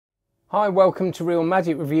Hi, welcome to Real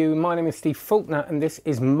Magic Review. My name is Steve Faulkner and this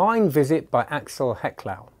is MindVisit by Axel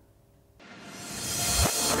Hecklau.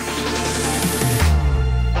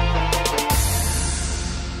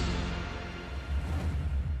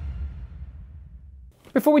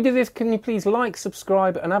 Before we do this, can you please like,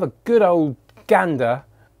 subscribe and have a good old gander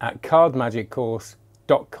at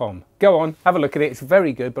cardmagiccourse.com. Go on, have a look at it. It's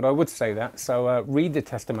very good, but I would say that. So read the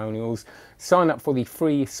testimonials, sign up for the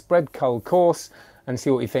free Spread Cold course and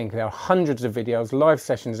see what you think. There are hundreds of videos, live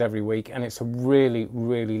sessions every week, and it's a really,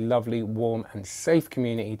 really lovely, warm and safe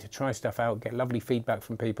community to try stuff out, get lovely feedback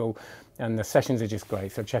from people, and the sessions are just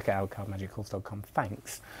great. So check it out, cardmagiccourse.com.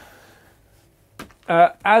 Thanks.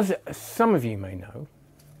 As some of you may know,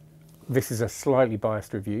 this is a slightly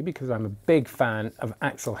biased review because I'm a big fan of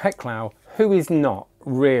Axel Hecklau, who is not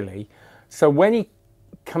really. So when he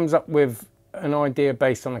comes up with an idea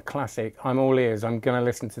based on a classic, I'm all ears. I'm going to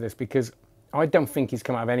listen to this because I don't think he's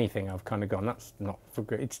come out of anything I've kind of gone, that's not for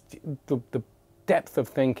good. It's the depth of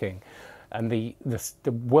thinking and the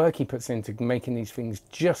work he puts into making these things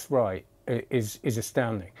just right is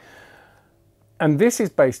astounding. And this is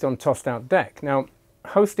based on tossed out deck. Now,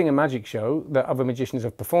 hosting a magic show that other magicians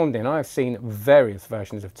have performed in, I have seen various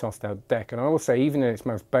versions of tossed out deck, and I will say even in its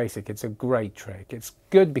most basic, it's a great trick. It's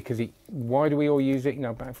good because why do we all use it? You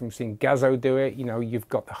know, back from seeing Gazzo do it, you know, you've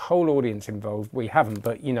got the whole audience involved. We haven't,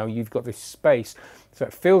 but you know, you've got this space, so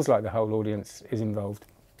it feels like the whole audience is involved.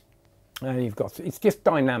 And you've got, it's just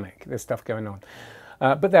dynamic, there's stuff going on.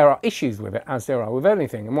 But there are issues with it, as there are with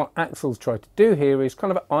anything. And what Axel's tried to do here is kind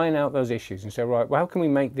of iron out those issues and say, right, well, how can we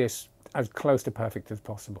make this as close to perfect as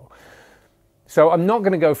possible? So I'm not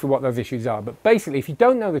going to go through what those issues are, but basically if you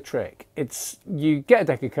don't know the trick, it's you get a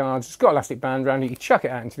deck of cards, it's got an elastic band around it, you chuck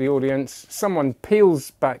it out into the audience, someone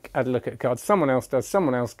peels back at a look at the cards, someone else does,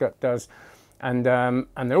 and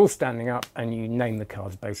they're all standing up and you name the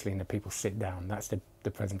cards basically and the people sit down. That's the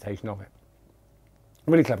presentation of it.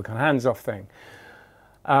 Really clever, kind of hands-off thing.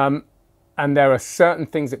 And there are certain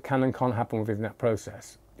things that can and can't happen within that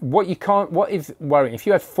process. What is worrying, if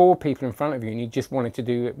you had 4 people in front of you and you just wanted to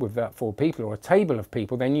do it with that 4 people or a table of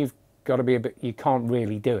people, then you've got to be you can't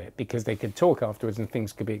really do it because they could talk afterwards and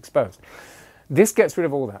things could be exposed. This gets rid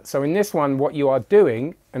of all that. So in this one, what you are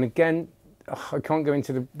doing, and again, I can't go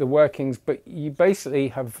into the workings, but you basically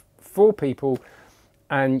have 4 people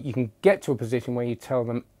and you can get to a position where you tell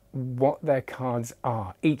them what their cards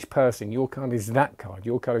are. Each person, your card is that card,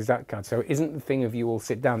 your card is that card. So it isn't the thing of you all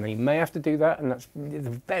sit down. Now you may have to do that, and there's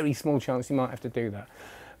a very small chance you might have to do that.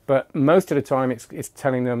 But most of the time it's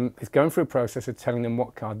telling them, it's going through a process of telling them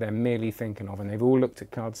what card they're merely thinking of, and they've all looked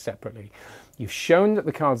at cards separately. You've shown that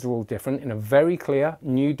the cards are all different in a very clear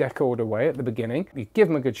new deck order way at the beginning. You give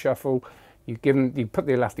them a good shuffle, you put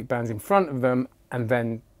the elastic bands in front of them, and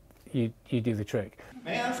then you do the trick.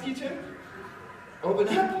 May I ask you to open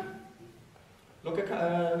up, look at,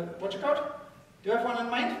 watch a card? Do you have one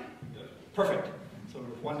in mind? Yes. Perfect. So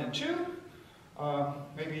 1 and 2,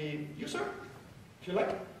 maybe you, sir, if you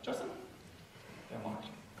like, Justin? They're marked.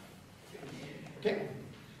 Okay.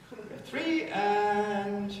 3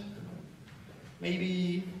 and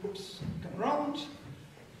maybe, oops, come around,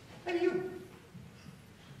 maybe you.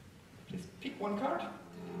 Please pick one card.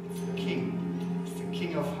 It's the king. It's the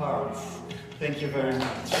king of hearts. Thank you very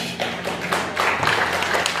much.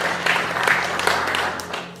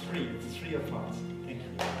 3 of hearts. Thank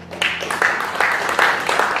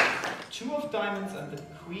you. 2 of diamonds and the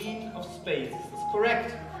queen of spades. Is this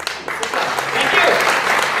correct? Thank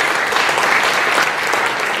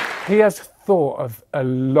you. He has thought of a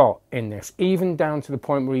lot in this, even down to the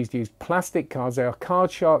point where he's used plastic cards. They are card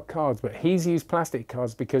shark cards, but he's used plastic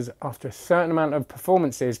cards because after a certain amount of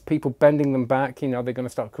performances, people bending them back, you know, they're going to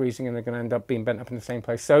start creasing and they're going to end up being bent up in the same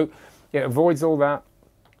place. So it avoids all that.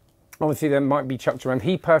 Obviously, there might be chucked around.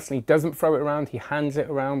 He personally doesn't throw it around. He hands it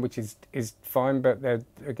around, which is fine, but there are,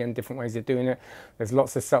 again, different ways of doing it. There's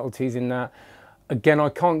lots of subtleties in that. Again, I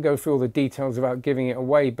can't go through all the details about giving it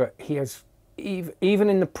away, but he has, even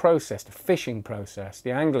in the process, the fishing process, the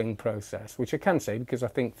angling process, which I can say because I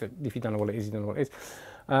think that if you don't know what it is, you don't know what it is.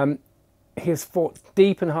 He has thought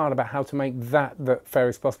deep and hard about how to make that fair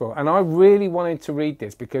as possible. And I really wanted to read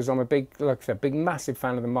this because I'm a big, like I said, massive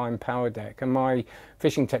fan of the Mind Power deck, and my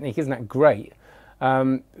fishing technique isn't that great.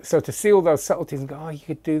 So to see all those subtleties and go, oh, you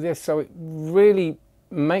could do this, so it really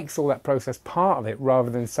makes all that process part of it rather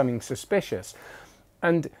than something suspicious.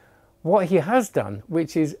 And what he has done,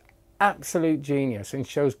 which is absolute genius and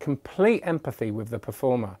shows complete empathy with the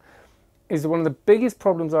performer, is one of the biggest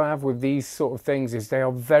problems I have with these sort of things is they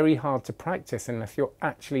are very hard to practice unless you're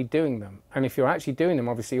actually doing them. And if you're actually doing them,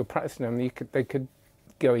 obviously you're practicing them, they could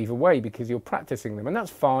go either way because you're practicing them, and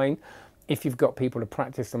that's fine if you've got people to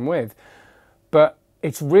practice them with. But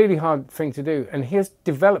it's a really hard thing to do, and he has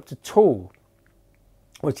developed a tool,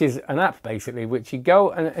 which is an app basically, which you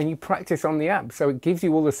go and you practice on the app. So it gives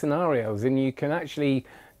you all the scenarios, and you can actually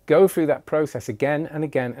go through that process again and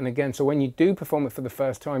again and again. So when you do perform it for the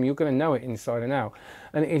first time, you're going to know it inside and out.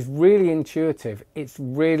 And it is really intuitive. It's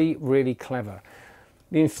really, really clever.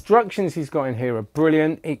 The instructions he's got in here are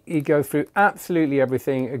brilliant. He goes through absolutely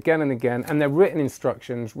everything again and again, and they're written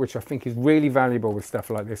instructions, which I think is really valuable with stuff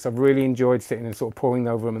like this. I've really enjoyed sitting and sort of poring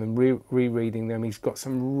over them and then rereading them. He's got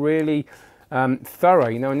some really thorough,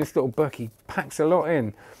 you know, in this little book, he packs a lot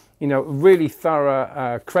in, you know, really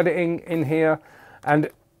thorough crediting in here, and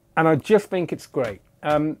I just think it's great.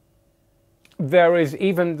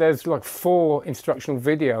 There's like 4 instructional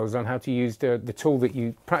videos on how to use the tool that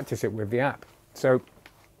you practice it with, the app. So,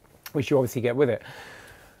 which you obviously get with it.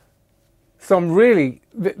 So I'm really,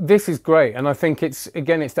 this is great, and I think it's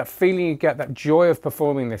that feeling you get, that joy of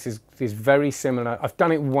performing this is very similar. I've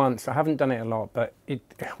done it once, I haven't done it a lot, but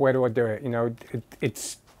where do I do it? You know,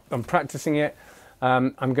 I'm practicing it.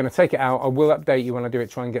 I'm going to take it out. I will update you when I do it,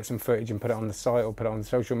 try and get some footage and put it on the site or put it on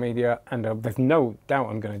social media, and there's no doubt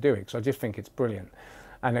I'm going to do it because I just think it's brilliant.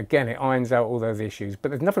 And again, it irons out all those issues,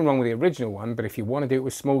 but there's nothing wrong with the original one. But if you want to do it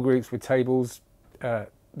with small groups, with tables,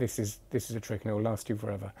 this is a trick, and it will last you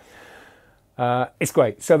forever. It's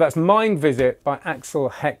great. So that's MindVisit by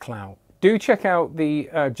Axel Hecklau. Do check out the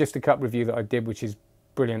Just a Cup review that I did, which is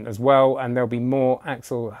brilliant as well. And there'll be more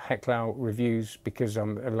Axel Hecklau reviews because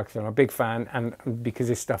like I said, I'm a big fan, and because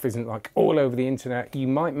this stuff isn't like all over the internet, you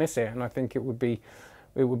might miss it, and I think it would be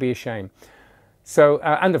a shame. So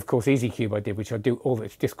and of course EasyCube I did, which I do all.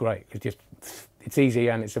 It's just great. It's easy,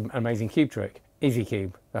 and it's an amazing cube trick.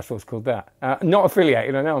 EasyCube, that's what's called that. Not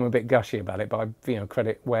affiliated. I know I'm a bit gushy about it, but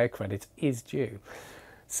credit where credit is due.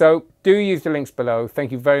 So do use the links below.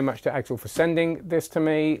 Thank you very much to Axel for sending this to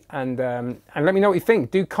me, and let me know what you think.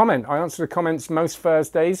 Do comment. I answer the comments most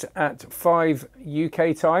Thursdays at 5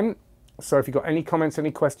 UK time. So if you've got any comments, any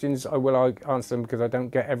questions, I will answer them, because I don't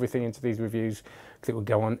get everything into these reviews, because it would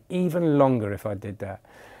go on even longer if I did that.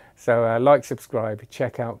 So like, subscribe,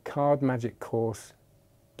 check out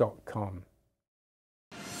cardmagiccourse.com.